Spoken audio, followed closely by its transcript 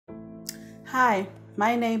Hi,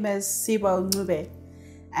 my name is Sibonokuhle Ncube,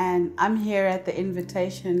 and I'm here at the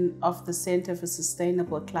invitation of the Center for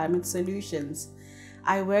Sustainable Climate Solutions.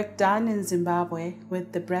 I work down in Zimbabwe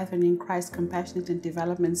with the Brethren in Christ Compassionate and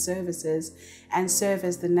Development Services and serve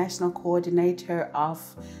as the National Coordinator of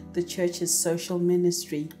the church's social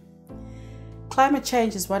ministry. Climate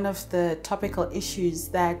change is one of the topical issues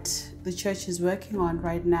that the church is working on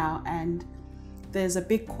right now, and there's a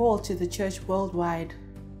big call to the church worldwide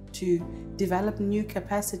to develop new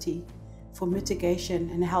capacity for mitigation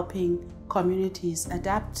and helping communities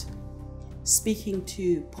adapt, speaking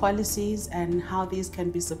to policies and how these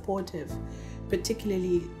can be supportive,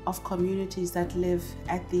 particularly of communities that live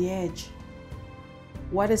at the edge.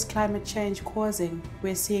 What is climate change causing?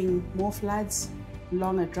 We're seeing more floods,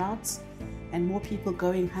 longer droughts, and more people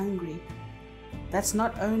going hungry. That's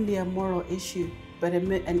not only a moral issue, but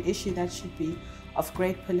an issue that should be of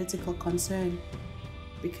great political concern,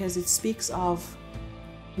 because it speaks of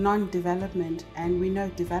non-development, and we know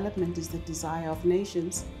development is the desire of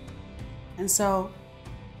nations. And so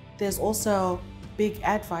there's also big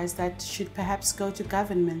advice that should perhaps go to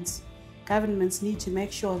governments. Governments need to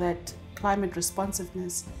make sure that climate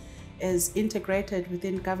responsiveness is integrated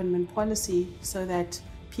within government policy so that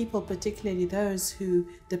people, particularly those who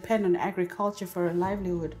depend on agriculture for a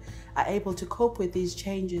livelihood, are able to cope with these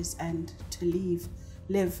changes and to live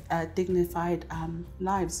dignified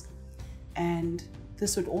lives. And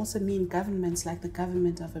this would also mean governments like the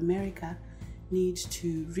government of America need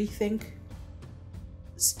to rethink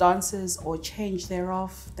stances or change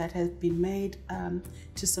thereof that has been made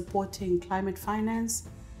to supporting climate finance,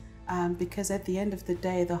 because at the end of the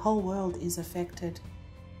day, the whole world is affected,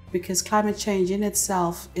 because climate change in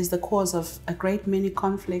itself is the cause of a great many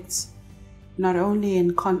conflicts, not only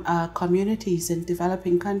in communities in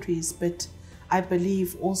developing countries, but I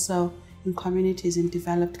believe also in communities in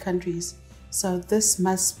developed countries. So this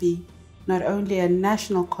must be not only a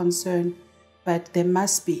national concern, but there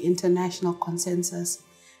must be international consensus.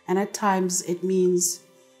 And at times it means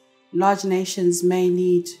large nations may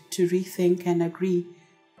need to rethink and agree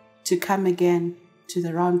to come again to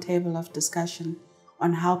the round table of discussion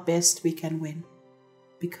on how best we can win,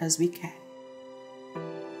 because we can.